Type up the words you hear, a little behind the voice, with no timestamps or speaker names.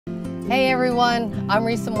Hey everyone, I'm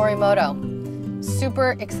Risa Morimoto.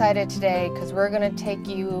 Super excited today because we're going to take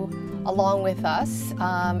you along with us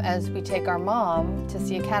as we take our mom to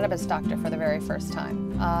see a cannabis doctor for the very first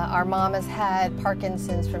time. Our mom has had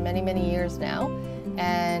Parkinson's for many, many years now,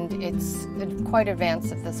 and it's quite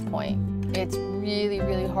advanced at this point. It's really,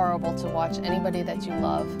 really horrible to watch anybody that you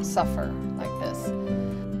love suffer like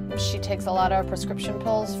this. She takes a lot of prescription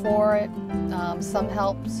pills for it. Some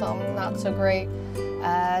help, some not so great.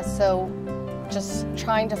 So just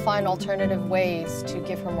trying to find alternative ways to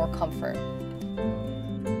give her more comfort.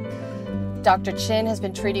 Dr. Chin has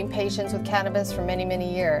been treating patients with cannabis for many,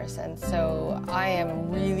 many years, and so I am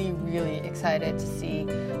really, really excited to see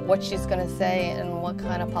what she's going to say and what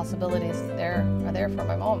kind of possibilities are there for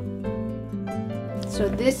my mom. So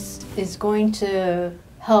this is going to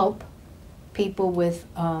help people with,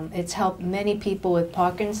 it's helped many people with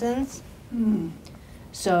Parkinson's.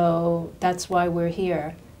 So that's why we're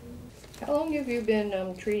here. How long have you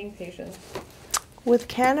been treating patients? With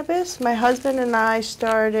cannabis, my husband and I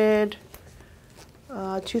started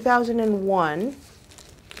 2001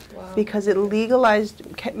 because it legalized,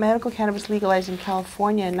 medical cannabis legalized in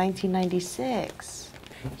California in 1996.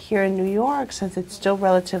 Here in New York, since it's still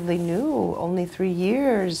relatively new, only 3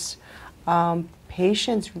 years,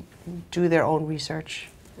 patients do their own research.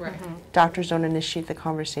 Right. Doctors don't initiate the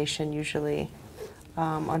conversation usually,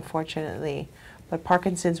 unfortunately. But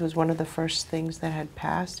Parkinson's was one of the first things that had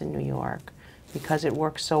passed in New York because it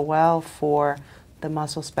works so well for the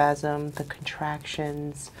muscle spasm, the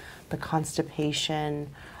contractions, the constipation,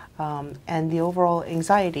 and the overall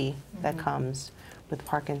anxiety that comes with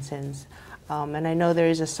Parkinson's. And I know there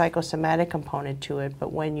is a psychosomatic component to it,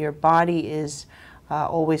 but when your body is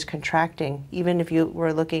always contracting, even if you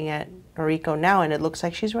were looking at Noriko now and it looks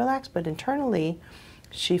like she's relaxed, but internally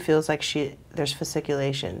she feels like there's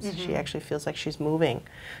fasciculations. She actually feels like she's moving.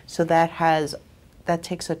 So that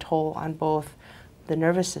takes a toll on both the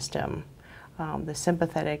nervous system, the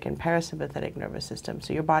sympathetic and parasympathetic nervous system.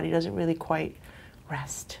 So your body doesn't really quite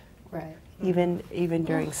rest, Right. even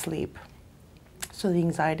during sleep. So the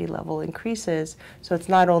anxiety level increases. So it's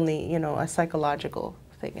not only, a psychological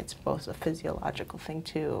thing, it's both a physiological thing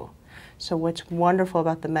too. So what's wonderful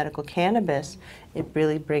about the medical cannabis, it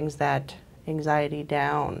really brings that anxiety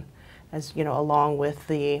down, as along with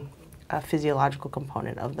the physiological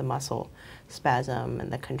component of the muscle spasm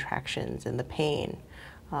and the contractions and the pain.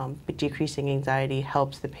 But decreasing anxiety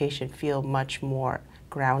helps the patient feel much more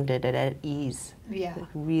grounded and at ease. Yeah. It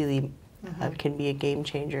really can be a game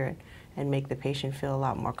changer and make the patient feel a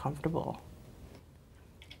lot more comfortable.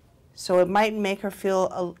 So it might make her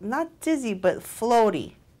feel not dizzy, but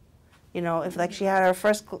floaty. If like she had her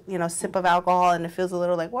first, sip of alcohol and it feels a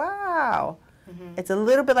little like, wow. It's a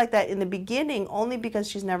little bit like that in the beginning, only because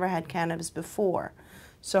she's never had cannabis before.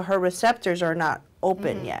 So her receptors are not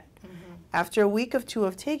open yet. After a week of 2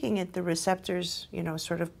 of taking it, the receptors,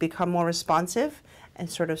 sort of become more responsive and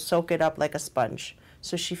sort of soak it up like a sponge.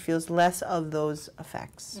 So she feels less of those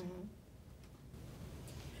effects.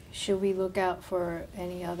 Should we look out for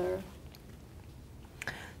any other?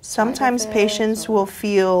 Sometimes patients will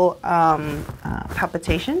feel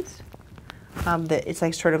palpitations. That it's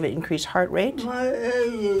like sort of an increased heart rate. My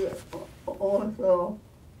age is also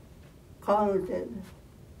constant.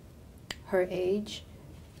 Her age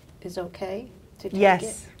is okay to take Yes.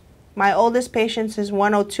 it? My oldest patient is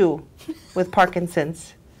 102 with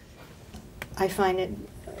Parkinson's. I find it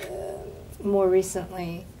more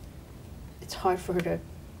recently, it's hard for her to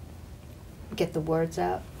get the words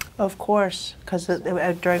out. Of course, because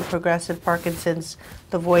during progressive Parkinson's,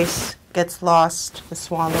 the voice gets lost, the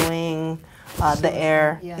swallowing, the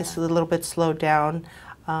air is a little bit slowed down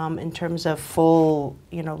in terms of full,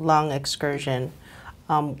 lung excursion.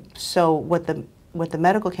 So what the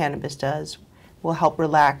medical cannabis does will help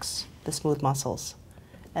relax the smooth muscles,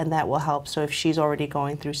 and that will help. So if she's already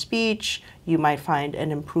going through speech, you might find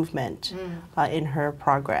an improvement in her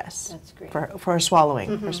progress. That's great. For her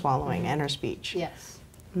swallowing, and her speech. Yes.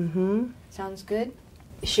 Sounds good.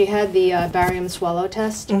 She had the barium swallow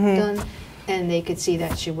test done, and they could see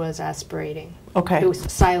that she was aspirating. Okay. It was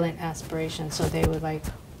silent aspiration, so they were like,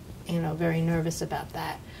 very nervous about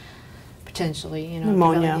that. Potentially,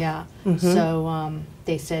 pneumonia. Yeah. So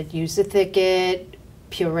they said use the thicket,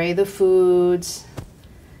 puree the foods.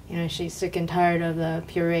 She's sick and tired of the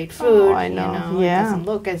pureed food. Oh, I know. It doesn't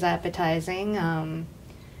look as appetizing.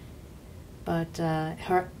 But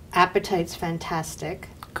her appetite's fantastic.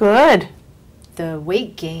 Good. The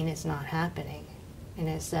weight gain is not happening. And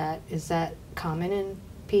is that common in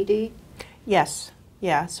PD? Yes.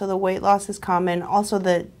 Yeah, so the weight loss is common. Also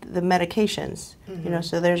the medications, you know,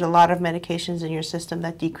 so there's a lot of medications in your system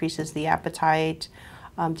that decreases the appetite,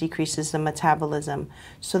 decreases the metabolism.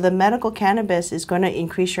 So the medical cannabis is going to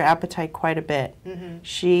increase your appetite quite a bit.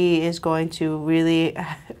 She is going to really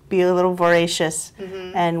be a little voracious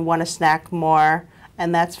and want to snack more.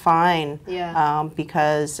 And that's fine,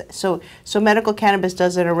 because so medical cannabis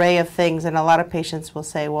does an array of things, and a lot of patients will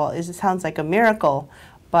say, well, it sounds like a miracle,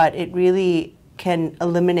 but it really can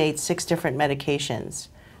eliminate 6 different medications.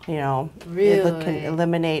 You know, it can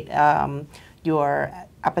eliminate your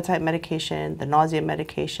appetite medication, the nausea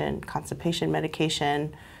medication, constipation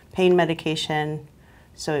medication, pain medication.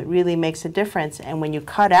 So it really makes a difference. And when you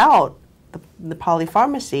cut out the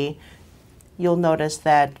polypharmacy, you'll notice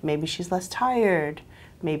that maybe she's less tired.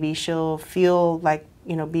 Maybe she'll feel like,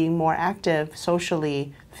 you know, being more active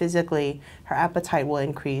socially, physically. Her appetite will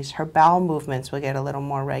increase. Her bowel movements will get a little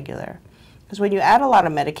more regular. Because when you add a lot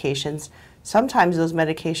of medications, sometimes those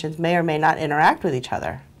medications may or may not interact with each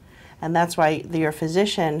other. And that's why your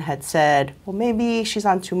physician had said, well, maybe she's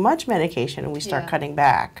on too much medication and we start cutting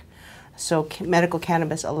back. So medical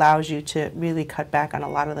cannabis allows you to really cut back on a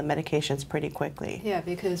lot of the medications pretty quickly. Yeah,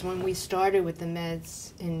 because when we started with the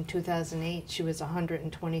meds in 2008, she was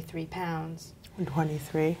 123 pounds.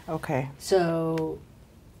 123, okay. So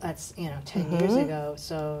that's, you know, 10 years ago.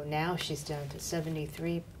 So now she's down to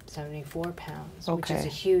 74 pounds, which is a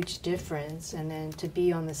huge difference. And then to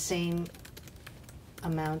be on the same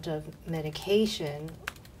amount of medication,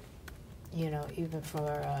 you know, even for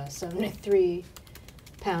a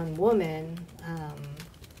 73-pound woman,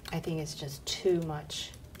 I think it's just too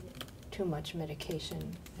much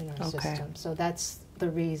medication in our system. So that's the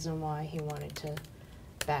reason why he wanted to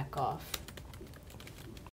back off.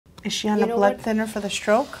 Is she on a blood thinner for the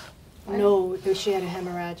stroke? No, she had a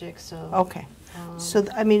hemorrhagic, so... Okay. So,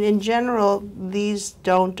 I mean, in general, these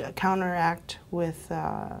don't counteract with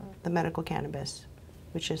the medical cannabis,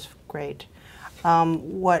 which is great.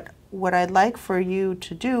 What I'd like for you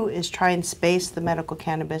to do is try and space the medical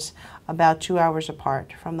cannabis about 2 hours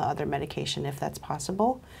apart from the other medication, if that's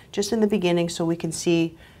possible, just in the beginning, so we can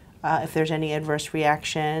see if there's any adverse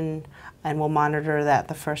reaction, and we'll monitor that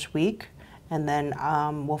the first week, and then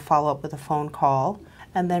we'll follow up with a phone call,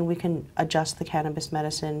 and then we can adjust the cannabis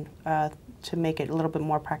medicine to make it a little bit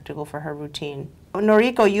more practical for her routine.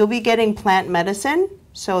 Noriko, you'll be getting plant medicine.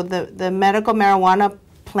 So the medical marijuana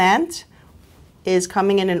plant is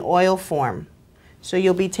coming in an oil form. So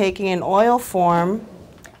you'll be taking an oil form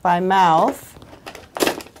by mouth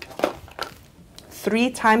 3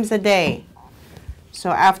 times a day. So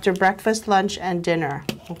after breakfast, lunch, and dinner,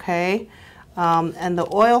 okay? And the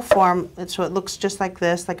oil form, so it looks just like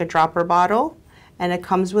this, like a dropper bottle, and it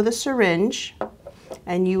comes with a syringe,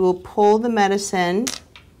 and you will pull the medicine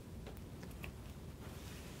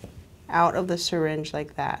out of the syringe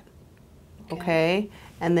like that, okay?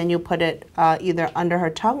 And then you'll put it either under her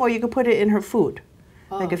tongue, or you could put it in her food.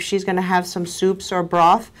 Like if she's gonna have some soups or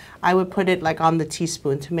broth, I would put it like on the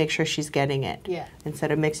teaspoon to make sure she's getting it.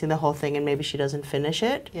 Instead of mixing the whole thing and maybe she doesn't finish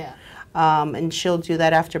it. And she'll do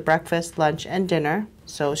that after breakfast, lunch, and dinner.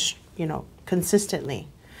 So, you know, consistently.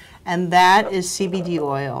 And that is CBD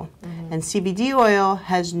oil. And CBD oil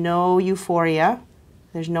has no euphoria.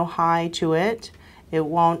 There's no high to it. It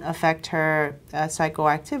won't affect her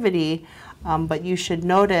psychoactivity. But you should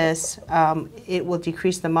notice it will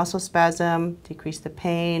decrease the muscle spasm, decrease the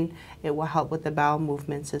pain. It will help with the bowel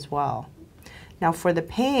movements as well. Now for the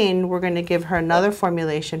pain, we're going to give her another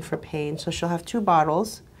formulation for pain. So she'll have 2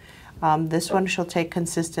 bottles. This one she'll take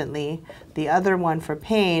consistently. The other one for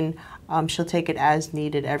pain, she'll take it as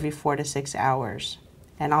needed every 4 to 6 hours.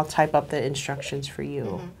 And I'll type up the instructions for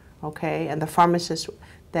you. Okay? And the pharmacist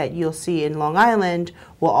that you'll see in Long Island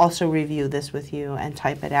will also review this with you and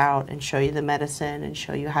type it out and show you the medicine and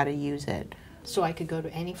show you how to use it. So I could go to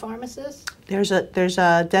any pharmacist? There's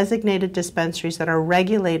a designated dispensaries that are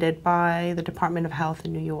regulated by the Department of Health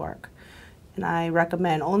in New York. And I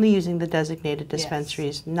recommend only using the designated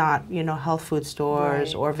dispensaries, not, you know, health food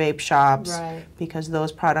stores or vape shops, because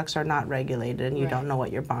those products are not regulated and you don't know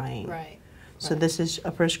what you're buying. So this is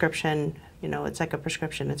a prescription, you know, it's like a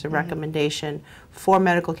prescription. It's a recommendation for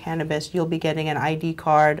medical cannabis. You'll be getting an ID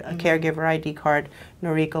card, a caregiver ID card.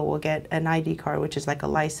 Noriko will get an ID card, which is like a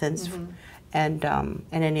license, and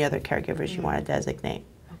any other caregivers you want to designate.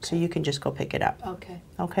 So you can just go pick it up.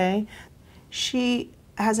 Okay? She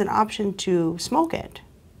has an option to smoke it.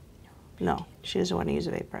 No, she doesn't want to use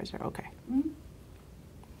a vaporizer. Okay.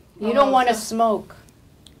 You don't want to smoke.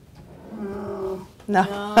 No.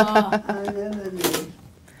 I never did.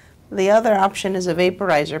 The other option is a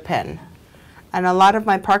vaporizer pen. And a lot of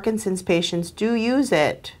my Parkinson's patients do use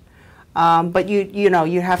it, but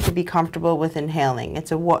you have to be comfortable with inhaling.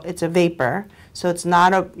 It's a vapor, so it's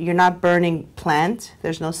not you're not burning plant.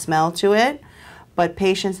 There's no smell to it. But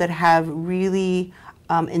patients that have really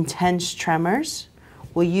intense tremors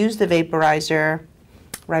will use the vaporizer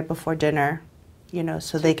right before dinner,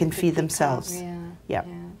 so they can feed themselves. Yeah. Yep.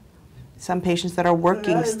 Yeah. Some patients that are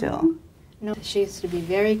working still. No, she used to be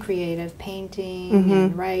very creative, painting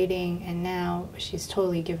and writing, and now she's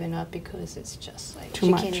totally given up because it's just like too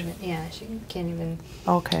much. She can't even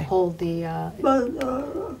okay. hold the.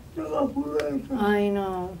 I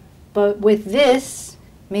know, but with this,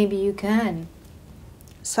 maybe you can.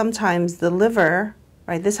 Sometimes the liver,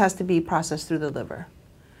 right? This has to be processed through the liver.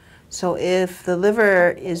 So if the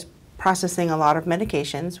liver is processing a lot of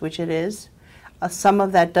medications, which it is, some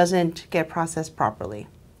of that doesn't get processed properly,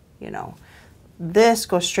 This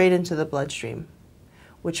goes straight into the bloodstream,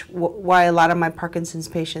 why a lot of my Parkinson's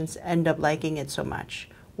patients end up liking it so much.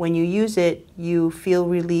 When you use it, you feel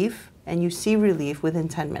relief and you see relief within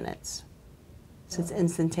 10 minutes. So it's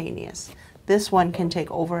instantaneous. This one can take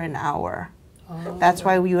over an hour. Oh. That's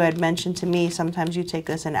why you had mentioned to me sometimes you take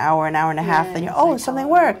this an hour and a half, and you're, something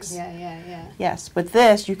works. Yeah. Yes, but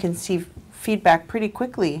this, you can see feedback pretty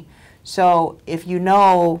quickly. So if you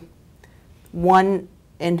know one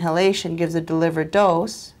inhalation gives a delivered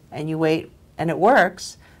dose and you wait and it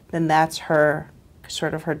works, then that's her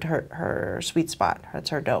sweet spot. That's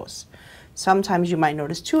her dose. Sometimes you might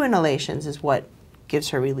notice 2 inhalations is what gives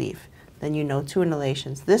her relief. Then 2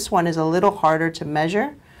 inhalations. This one is a little harder to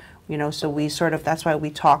measure, so we that's why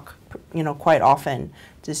we talk, quite often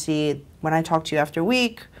to see, when I talk to you after a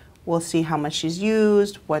week, we'll see how much she's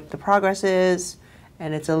used, what the progress is,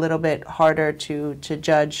 and it's a little bit harder to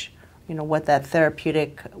judge what that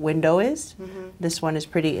therapeutic window is. This one is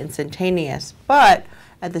pretty instantaneous. But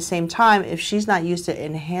at the same time, if she's not used to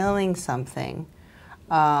inhaling something,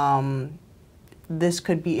 this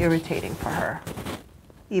could be irritating for her,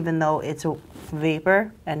 even though it's a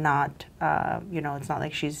vapor and not, it's not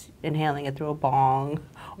like she's inhaling it through a bong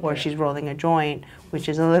or she's rolling a joint, which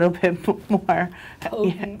is a little bit more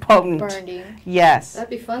potent. Burning. Yes. That'd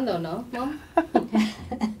be fun though, no, Mom?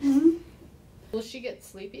 Will she get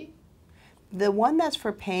sleepy? The one that's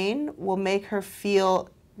for pain will make her feel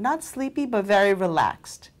not sleepy, but very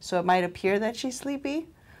relaxed. So it might appear that she's sleepy,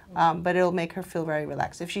 but it'll make her feel very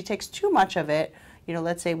relaxed. If she takes too much of it,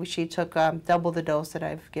 let's say she took double the dose that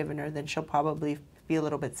I've given her, then she'll probably be a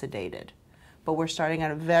little bit sedated. But we're starting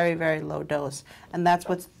at a very, very low dose. And that's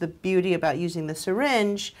what's the beauty about using the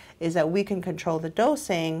syringe, is that we can control the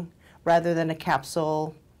dosing rather than a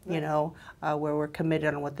capsule, where we're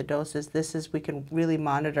committed on what the dose is. We can really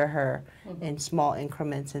monitor her in small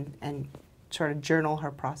increments and sort of journal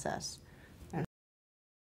her process.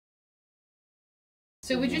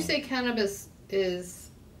 So would you say cannabis is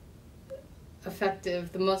the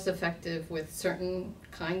most effective with certain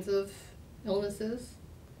kinds of illnesses?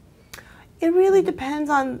 It really depends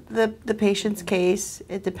on the patient's case.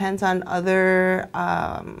 It depends on other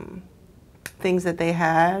things that they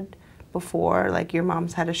had before, like your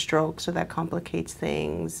mom's had a stroke, so that complicates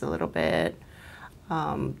things a little bit.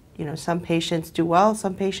 Some patients do well,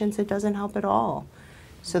 some patients it doesn't help at all.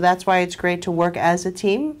 So that's why it's great to work as a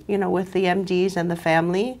team, with the MDs and the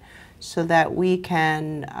family, so that we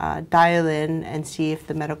can dial in and see if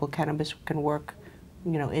the medical cannabis can work,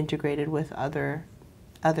 integrated with other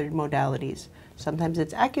modalities. Sometimes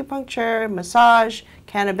it's acupuncture, massage,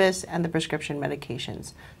 cannabis, and the prescription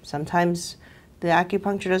medications. Sometimes the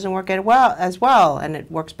acupuncture doesn't work as well, and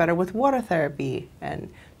it works better with water therapy.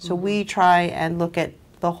 And so we try and look at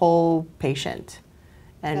the whole patient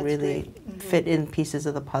and That's really fit in pieces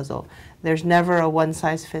of the puzzle. There's never a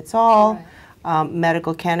one-size-fits-all. Right.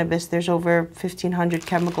 Medical cannabis, there's over 1,500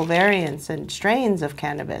 chemical variants and strains of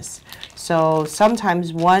cannabis. So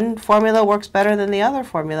sometimes one formula works better than the other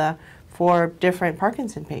formula for different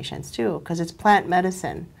Parkinson patients too, because it's plant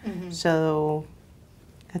medicine. So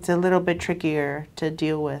it's a little bit trickier to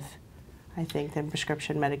deal with, I think, than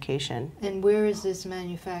prescription medication. And where is this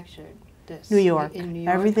manufactured? New York. In New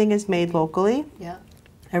York? Everything is made locally. Yeah.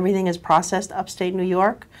 Everything is processed upstate New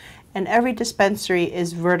York. And every dispensary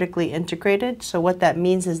is vertically integrated. So what that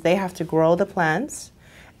means is they have to grow the plants,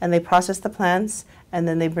 and they process the plants, and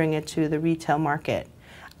then they bring it to the retail market.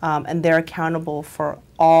 And they're accountable for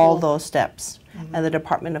all those steps. And the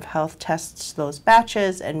Department of Health tests those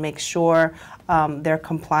batches and makes sure they're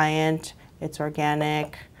compliant, it's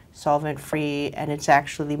organic, solvent-free, and it's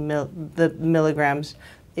actually the milligrams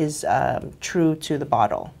is true to the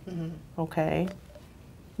bottle. Okay?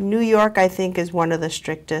 New York, I think, is one of the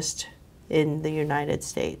strictest in the United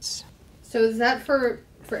States. So is that for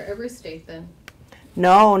every state then?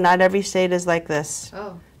 No, not every state is like this.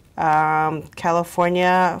 Oh.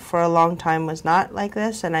 California for a long time was not like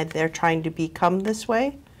this, and they're trying to become this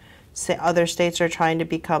way. Other states are trying to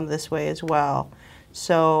become this way as well.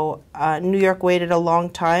 So New York waited a long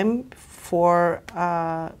time for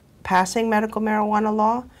passing medical marijuana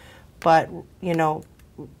law, but you know,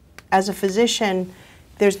 as a physician,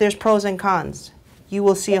 there's pros and cons. You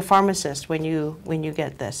will see a pharmacist when you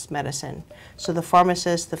get this medicine. So the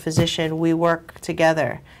pharmacist, the physician, we work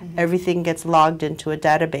together. Mm-hmm. Everything gets logged into a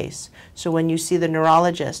database. So when you see the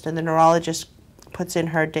neurologist, and the neurologist puts in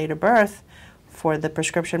her date of birth for the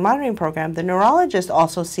prescription monitoring program, the neurologist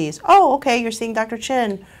also sees, oh, okay, you're seeing Dr.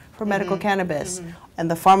 Chin for medical cannabis. Mm-hmm.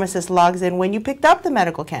 And the pharmacist logs in when you picked up the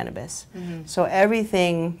medical cannabis. Mm-hmm. So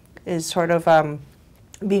everything is sort of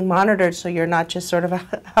being monitored, so you're not just sort of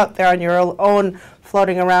out there on your own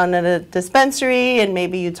floating around in a dispensary, and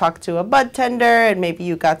maybe you talk to a bud tender, and maybe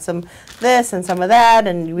you got some this and some of that,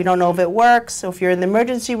 and we don't know if it works. So if you're in the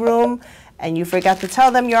emergency room and you forgot to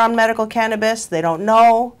tell them you're on medical cannabis, they don't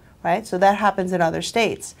know, right? So that happens in other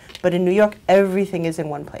states. But in New York, everything is in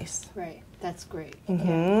one place. Right. That's great. Mm-hmm.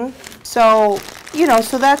 Yeah. So, you know,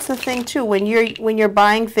 so that's the thing too. When you're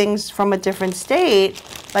buying things from a different state,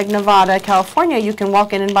 like Nevada, California, you can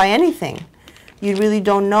walk in and buy anything. You really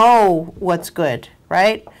don't know what's good,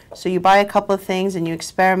 right? So you buy a couple of things and you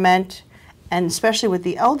experiment, and especially with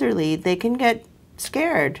the elderly, they can get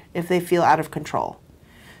scared if they feel out of control.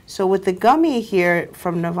 So with the gummy here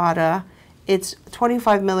from Nevada, it's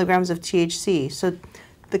 25 milligrams of THC. So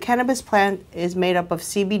the cannabis plant is made up of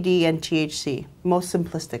CBD and THC, most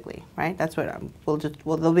simplistically, right? That's what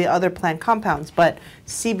there'll be other plant compounds, but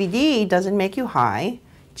CBD doesn't make you high.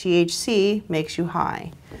 THC makes you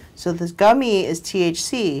high. So this gummy is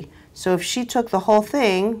THC. So if she took the whole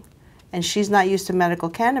thing and she's not used to medical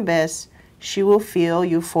cannabis, she will feel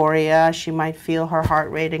euphoria. She might feel her heart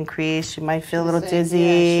rate increase. She might feel a little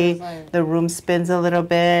dizzy. The room spins a little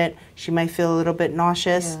bit. She might feel a little bit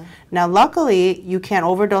nauseous. Yeah. Now, luckily, you can't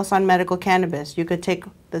overdose on medical cannabis. You could take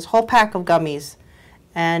this whole pack of gummies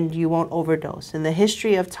and you won't overdose. In the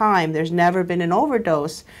history of time, there's never been an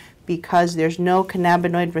overdose because there's no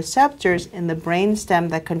cannabinoid receptors in the brainstem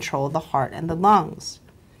that control the heart and the lungs,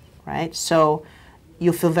 right? So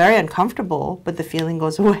you'll feel very uncomfortable, but the feeling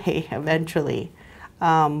goes away eventually.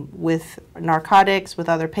 With narcotics, with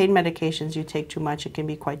other pain medications, you take too much, it can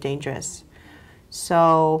be quite dangerous.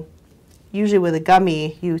 So usually with a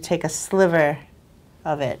gummy, you take a sliver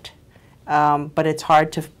of it, but it's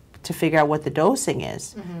hard to figure out what the dosing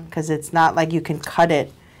is, because it's not like you can cut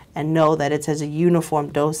it and know that it has a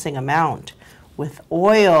uniform dosing amount. With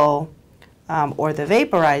oil or the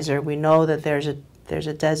vaporizer, we know that there's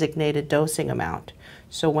a designated dosing amount.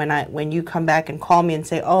 So when you come back and call me and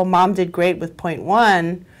say, oh, Mom did great with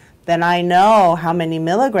 0.1, then I know how many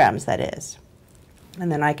milligrams that is.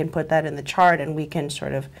 And then I can put that in the chart and we can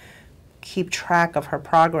sort of keep track of her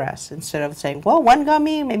progress instead of saying, well, one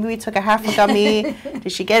gummy, maybe we took a half a gummy.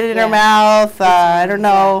 Did she get it in her mouth? I don't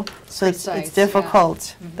know. So it's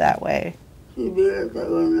difficult that way.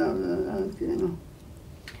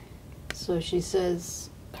 So she says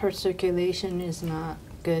her circulation is not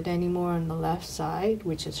good anymore on the left side,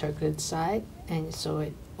 which is her good side, and so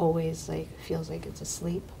it always feels like it's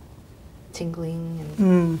asleep, tingling.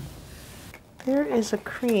 And There is a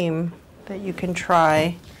cream that you can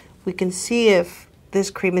try. We can see if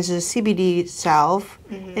this cream is a CBD salve.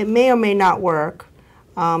 It may or may not work,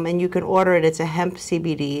 and you can order it. It's a hemp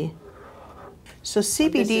CBD. So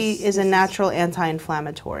CBD is a natural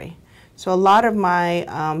anti-inflammatory. So a lot of my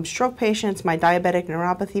stroke patients, my diabetic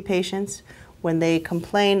neuropathy patients, when they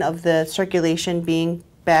complain of the circulation being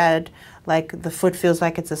bad, like the foot feels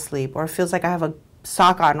like it's asleep, or it feels like I have a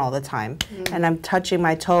sock on all the time, and I'm touching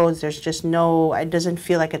my toes, there's just it doesn't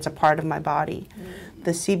feel like it's a part of my body.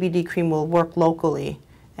 The CBD cream will work locally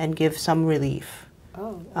and give some relief.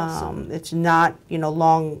 Oh, awesome. It's not,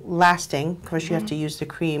 long lasting. Of course, you have to use the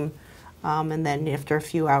cream, and then after a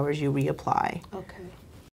few hours, you reapply. Okay.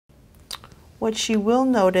 What she will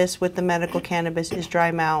notice with the medical cannabis is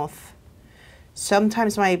dry mouth.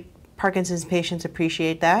 Sometimes my Parkinson's patients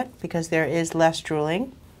appreciate that because there is less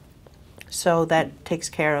drooling, so that takes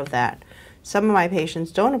care of that. Some of my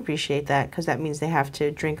patients don't appreciate that because that means they have to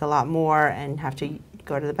drink a lot more and have to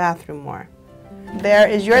go to the bathroom more. There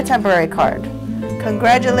is your temporary card.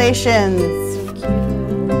 Congratulations!